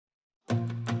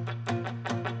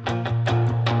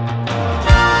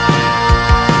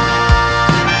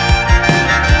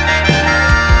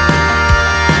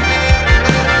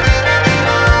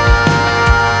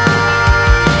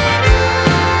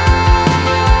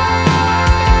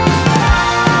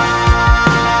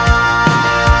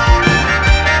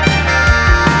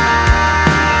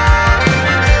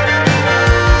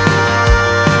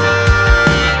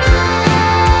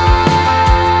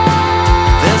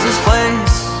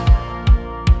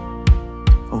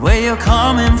you're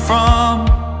coming from,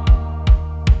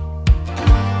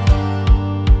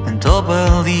 and don't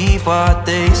believe what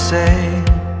they say.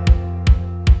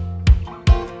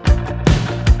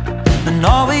 And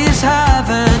always have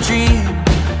a dream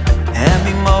and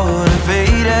be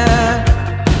motivated,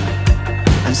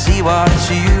 and see what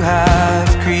you have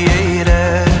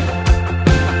created.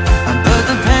 But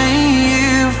the pain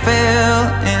you feel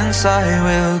inside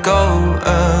will go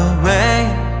away,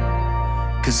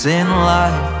 'cause in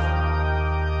life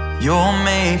you're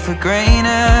made for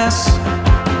greatness.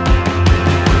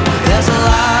 There's a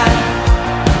light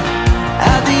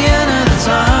at the end of the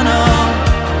tunnel.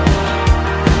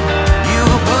 You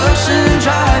will push and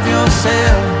drive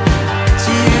yourself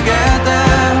till you get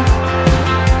there.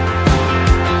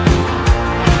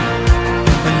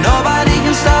 And nobody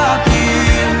can stop you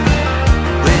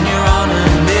when you're on a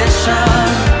mission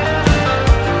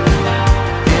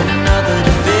in another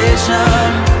division.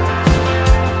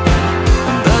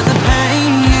 But the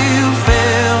pain you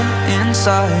feel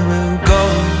inside will go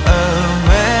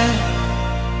away,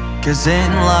 'cause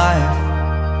in life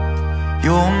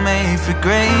you're made for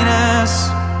greatness.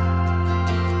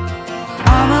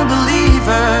 I'm a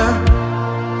believer,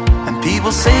 and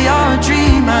people say you're a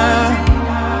dreamer.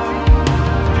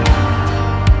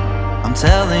 I'm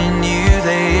telling you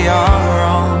they are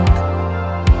wrong.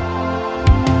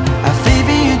 Have faith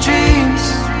in your dreams,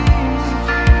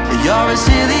 your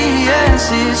resilience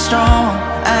is strong,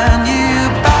 and you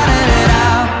battle it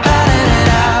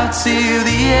out till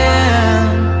the end.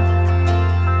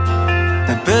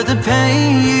 But the pain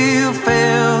you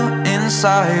feel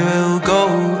inside will go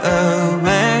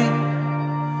away,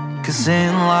 'cause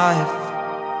in life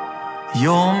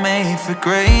you're made for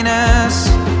greatness.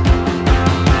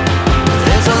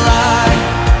 There's a light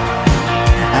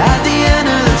at the end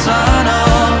of the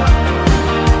tunnel.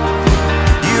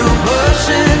 You push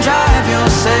and drive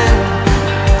yourself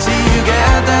till you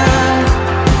get there.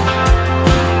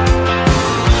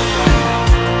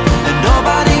 And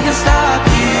nobody can stop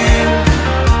you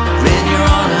when you're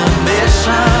on a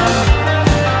mission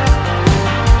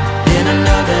in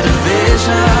another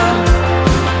division.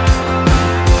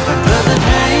 But the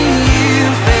pain you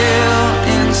feel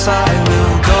inside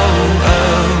will go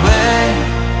away,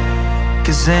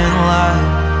 'cause in life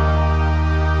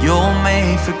you're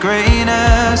made for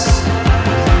greatness.